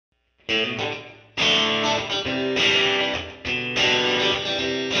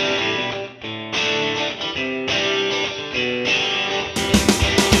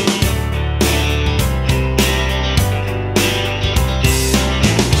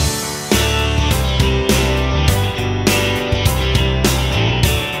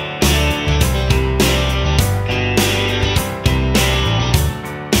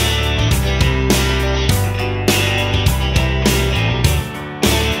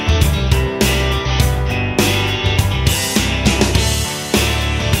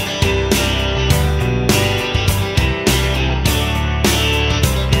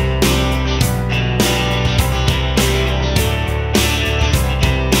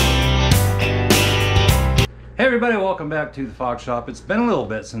Hey everybody, welcome back to the Fox Shop. It's been a little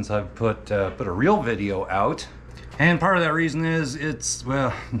bit since I've put a real video out, and part of that reason is it's,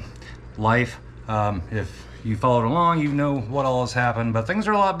 well, life. If you followed along, you know what all has happened, but things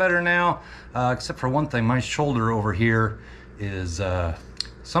are a lot better now, except for one thing. My shoulder over here is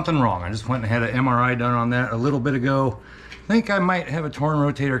something wrong. I just went and had an MRI done on that a little bit ago. I think I might have a torn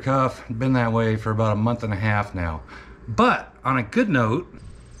rotator cuff. Been that way for about a month and a half now. But on a good note,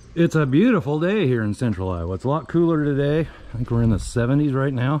 it's a beautiful day here in Central Iowa. It's a lot cooler today. I think we're in the 70s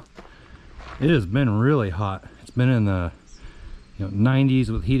right now. It has been really hot. It's been in the 90s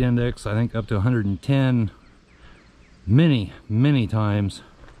with heat index, I think up to 110 many times.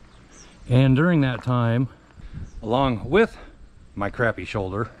 And during that time, along with my crappy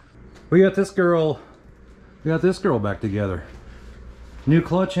shoulder, we got this girl back together. New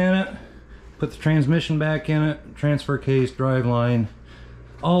clutch in it, put the transmission back in it, transfer case, driveline,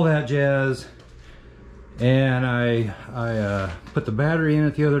 all that jazz. And I put the battery in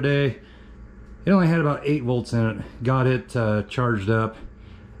it the other day. It only had about 8 volts in it. Got it charged up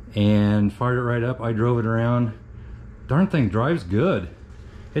and fired it right up. I drove it around. Darn thing drives good.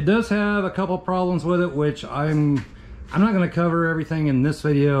 It does have a couple problems with it, which I'm not going to cover everything in this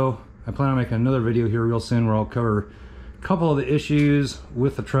video. I plan on making another video here real soon where I'll cover a couple of the issues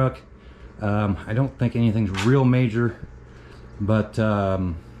with the truck. I don't think anything's real major. But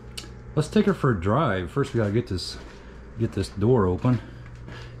let's take her for a drive. First we gotta get this door open.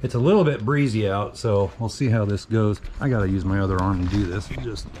 It's a little bit breezy out, so we'll see how this goes. I gotta use my other arm to do this. It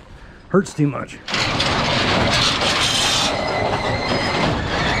just hurts too much.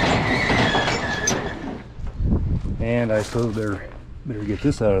 And I suppose better get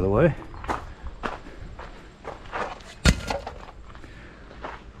this out of the way.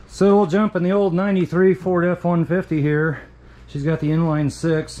 So we'll jump in the old 93 Ford F150 here. She's got the inline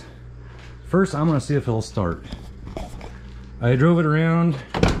 6. First, I'm gonna see if it'll start. I drove it around,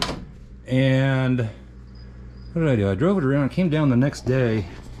 and what did I do? I drove it around, came down the next day,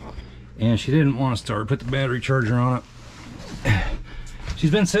 and she didn't want to start. Put the battery charger on it.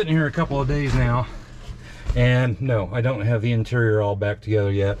 She's been sitting here a couple of days now, and no, I don't have the interior all back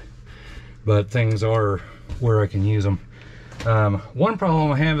together yet, but things are where I can use them. One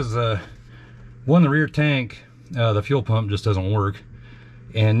problem I have is the rear tank. The fuel pump just doesn't work,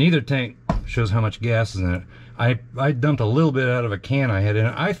 and neither tank shows how much gas is in it. I dumped a little bit out of a can I had in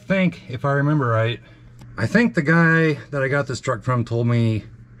it. I think, if I remember right, I think the guy that I got this truck from told me,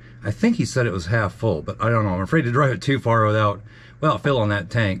 I think he said it was half full, but I don't know. I'm afraid to drive it too far without filling that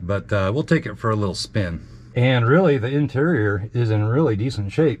tank, but we'll take it for a little spin. And really, the interior is in really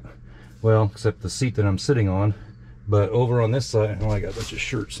decent shape. Well, except the seat that I'm sitting on. But over on this side, I got a bunch of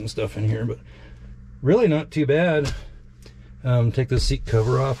shirts and stuff in here, but really not too bad. Take the seat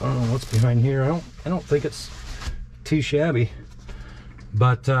cover off. I don't know what's behind here. I don't think it's too shabby.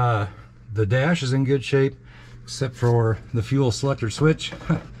 But the dash is in good shape, except for the fuel selector switch.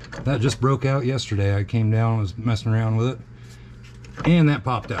 That just broke out yesterday. I came down and was messing around with it, and that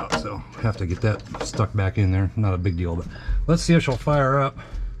popped out. So I have to get that stuck back in there. Not a big deal, but let's see if she'll fire up.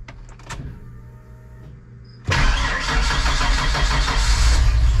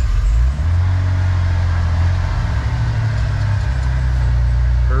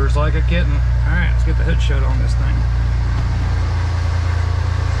 Like a kitten. All right, let's get the hood shut on this thing.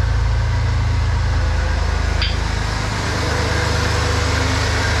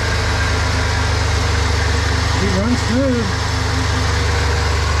 She runs smooth.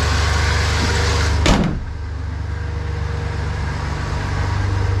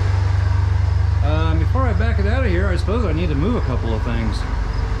 Before I back it out of here, I suppose I need to move a couple of things.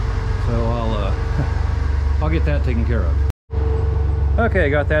 So I'll get that taken care of. Okay,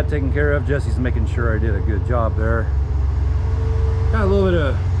 got that taken care of. Jesse's making sure I did a good job there. Got a little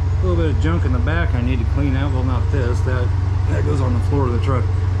bit of junk in the back I need to clean out. Well, not this. That goes on the floor of the truck.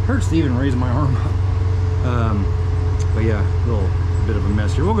 Hurts to even raise my arm up. But yeah, little a bit of a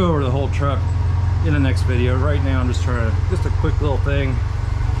mess here. We'll go over the whole truck in the next video. Right now I'm just trying to, just a quick little thing.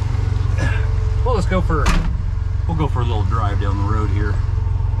 Well, we'll go for a little drive down the road here.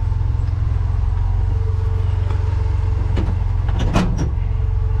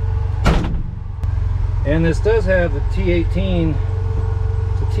 And this does have the T18.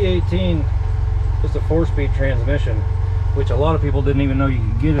 It's a T18, just a 4-speed transmission, which a lot of people didn't even know you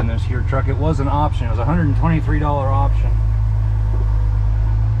could get in this here truck. It was an option. It was a $123 option.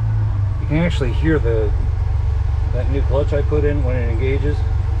 You can actually hear that new clutch I put in when it engages.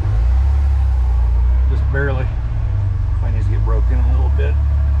 Just barely. Might need to get broken a little bit.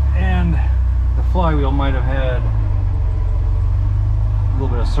 And the flywheel might have had a little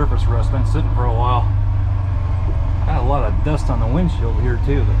bit of surface rust. Been sitting for a while. Got a lot of dust on the windshield here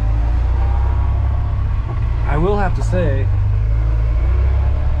too. But I will have to say,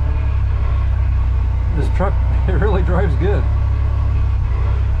 this truck, it really drives good.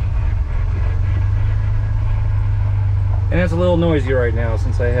 And it's a little noisy right now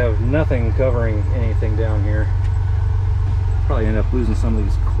since I have nothing covering anything down here. Probably end up losing some of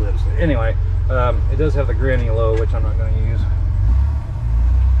these clips. Anyway, it does have the granny low, which I'm not going to use.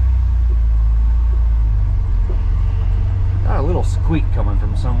 Got a little squeak coming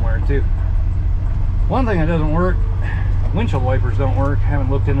from somewhere too. One thing that doesn't work, windshield wipers don't work. Haven't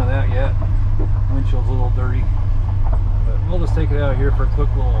looked into that yet. Windshield's a little dirty. But we'll just take it out here for a quick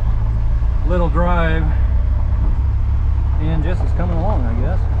little drive. And Jesse's coming along, I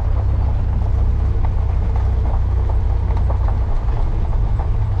guess.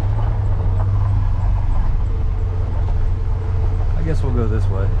 I guess we'll go this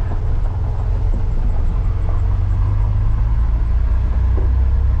way.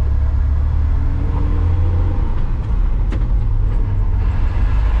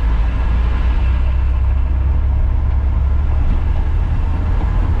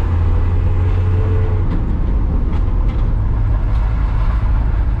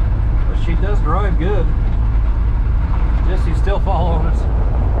 Drive good. Jesse's still following us. You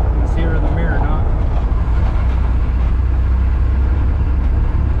can see her in the mirror now.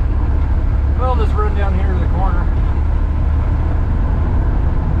 Well, just run down here to the corner.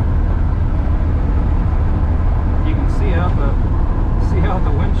 You can see out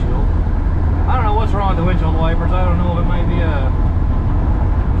the windshield. I don't know what's wrong with the windshield wipers. I don't know if it might be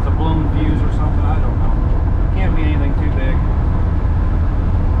it's a blown fuse or something. I don't know. Can't be anything too big.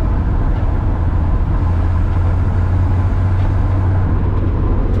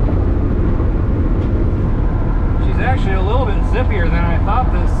 Actually a little bit zippier than I thought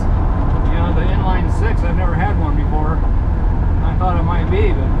this, you know, the inline 6, I've never had one before. I thought it might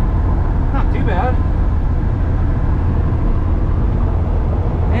be, but not too bad.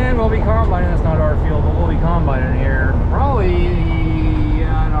 And we'll be combining, it's not our field, but we'll be combining here probably,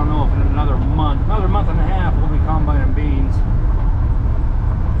 I don't know, if in another month and a half we'll be combining beans.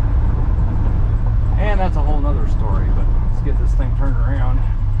 And that's a whole nother story, but let's get this thing turned around.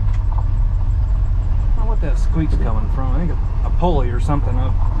 What that squeak's coming from. I think a pulley or something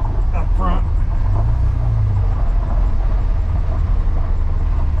up front.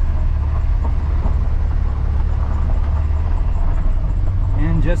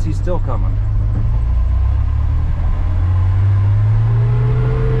 And Jesse's still coming.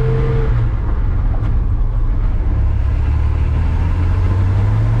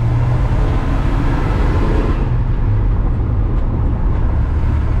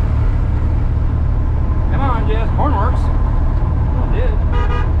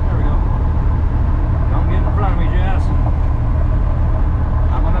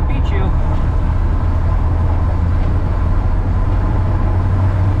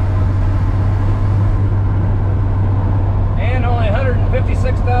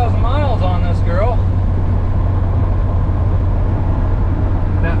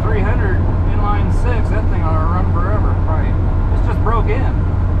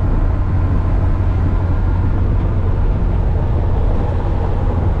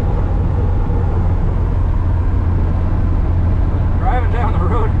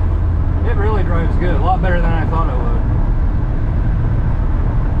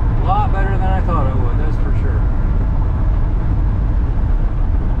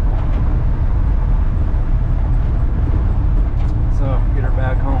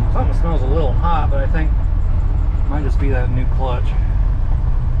 Smells a little hot, but I think it might just be that new clutch.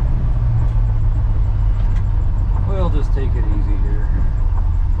 We'll just take it easy here.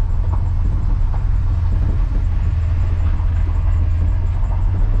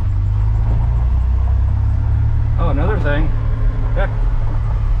 Oh, another thing. Heck,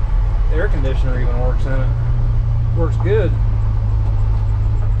 the air conditioner even works in it. Works good.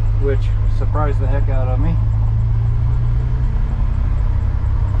 surprised the heck out of me.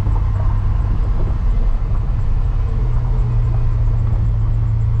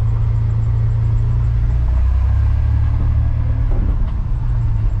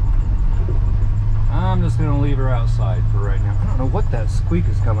 I'm just gonna leave her outside for right now. I don't know what that squeak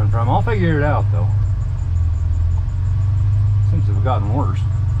is coming from. I'll figure it out though. Seems to have gotten worse.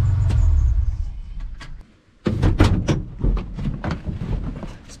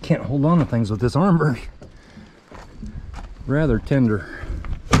 Just can't hold on to things with this arm very. Rather tender.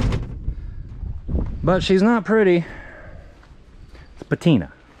 But she's not pretty. It's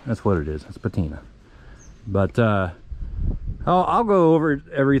patina. That's what it is. It's patina. But I'll go over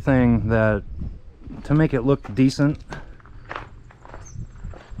everything that to make it look decent.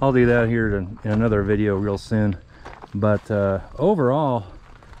 I'll do that here in another video real soon. But overall,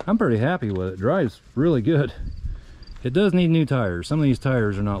 I'm pretty happy with it. Drives really good. It does need new tires. Some of these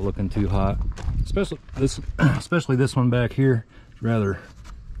tires are not looking too hot, especially this one back here. It's rather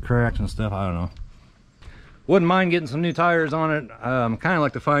cracked and stuff. I don't know. Wouldn't mind getting some new tires on it. Kind of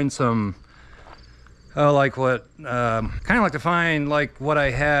like to find some like what I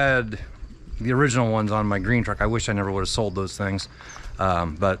had the original ones on my green truck. I wish I never would have sold those things,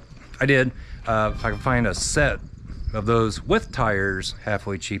 but I did. If I can find a set of those with tires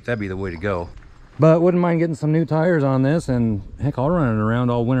halfway cheap, that'd be the way to go. But wouldn't mind getting some new tires on this, and heck, I'll run it around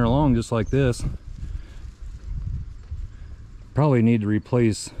all winter long just like this. Probably need to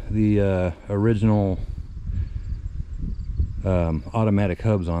replace the original automatic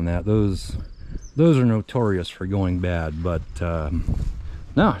hubs on that. Those are notorious for going bad, but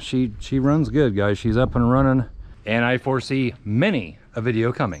no, she runs good, guys. She's up and running, and I foresee many a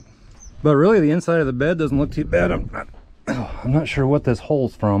video coming. But really, the inside of the bed doesn't look too bad. I'm not sure what this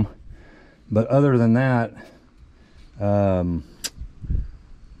hole's from, but other than that,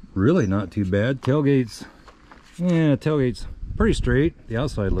 really not too bad. Tailgate's pretty straight. The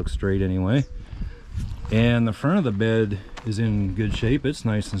outside looks straight anyway, and the front of the bed is in good shape. It's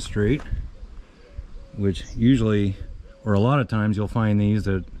nice and straight, which usually, or a lot of times, you'll find these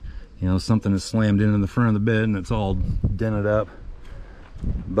that, you know, something is slammed into the front of the bed and it's all dented up.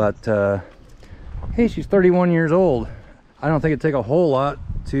 But hey, she's 31 years old. I don't think it'd take a whole lot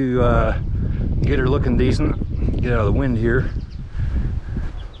to get her looking decent. Get out of the wind here.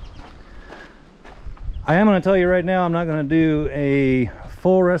 I am going to tell you right now, I'm not going to do a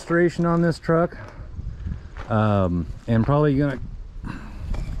full restoration on this truck. And probably going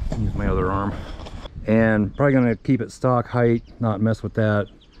to use my other arm. And probably going to keep it stock height, not mess with that,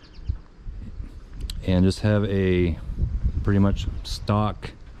 and just have a pretty much stock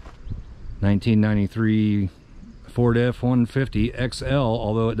 1993 Ford F150 XL,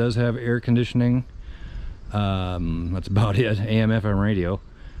 although it does have air conditioning. That's about it. AM FM radio.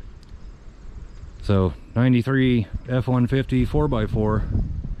 So 93 F150 4x4,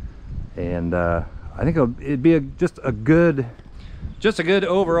 and I think it'd be just a good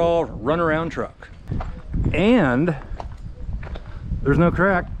overall runaround truck. And there's no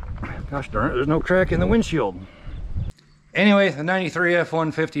crack. Gosh darn it, there's no crack in the windshield. Anyway, the 93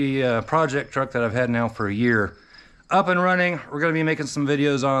 F150 project truck that I've had now for a year, up and running. We're going to be making some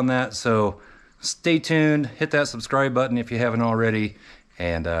videos on that, so stay tuned. Hit that subscribe button if you haven't already,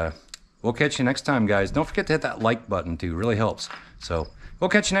 and we'll catch you next time, guys. Don't forget to hit that like button too, really helps. So we'll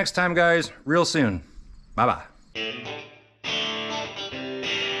catch you next time, guys, real soon. Bye-bye.